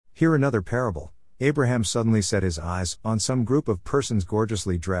Hear another parable. Abraham suddenly set his eyes on some group of persons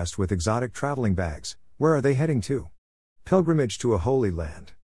gorgeously dressed with exotic traveling bags. Where are they heading to? Pilgrimage to a holy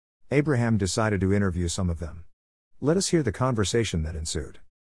land. Abraham decided to interview some of them. Let us hear the conversation that ensued.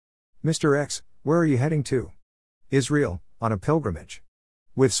 Mr. X, where are you heading to? Israel, on a pilgrimage.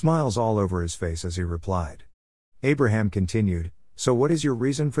 With smiles all over his face as he replied. Abraham continued, so what is your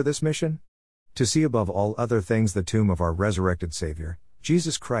reason for this mission? To see above all other things the tomb of our resurrected Savior,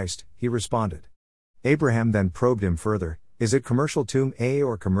 Jesus Christ, he responded. Abraham then probed him further, is it commercial tomb A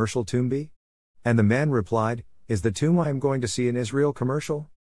or commercial tomb B? And the man replied, is the tomb I am going to see in Israel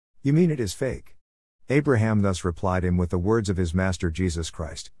commercial? You mean it is fake? Abraham thus replied him with the words of his master Jesus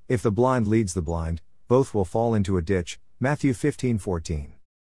Christ, if the blind leads the blind, both will fall into a ditch, Matthew 15:14.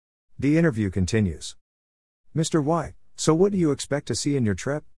 The interview continues. Mr. Y, so what do you expect to see in your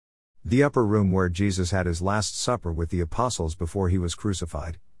trip? The upper room where Jesus had his last supper with the apostles before he was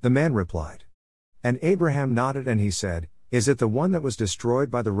crucified, the man replied. And Abraham nodded and he said, is it the one that was destroyed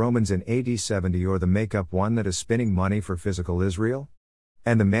by the Romans in AD 70 or the make-up one that is spinning money for physical Israel?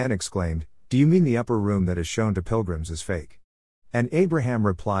 And the man exclaimed, do you mean the upper room that is shown to pilgrims is fake? And Abraham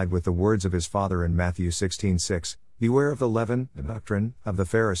replied with the words of his father in Matthew 16:6, beware of the leaven, the doctrine, of the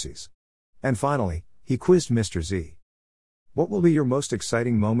Pharisees. And finally, he quizzed Mr. Z. What will be your most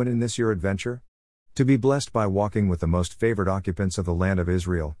exciting moment in this your adventure? To be blessed by walking with the most favored occupants of the land of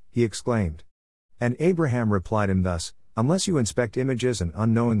Israel, he exclaimed. And Abraham replied him thus, unless you inspect images and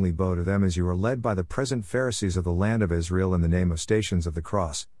unknowingly bow to them as you are led by the present Pharisees of the land of Israel in the name of Stations of the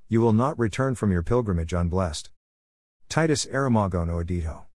Cross, you will not return from your pilgrimage unblessed. Titus Aramagon Oedito.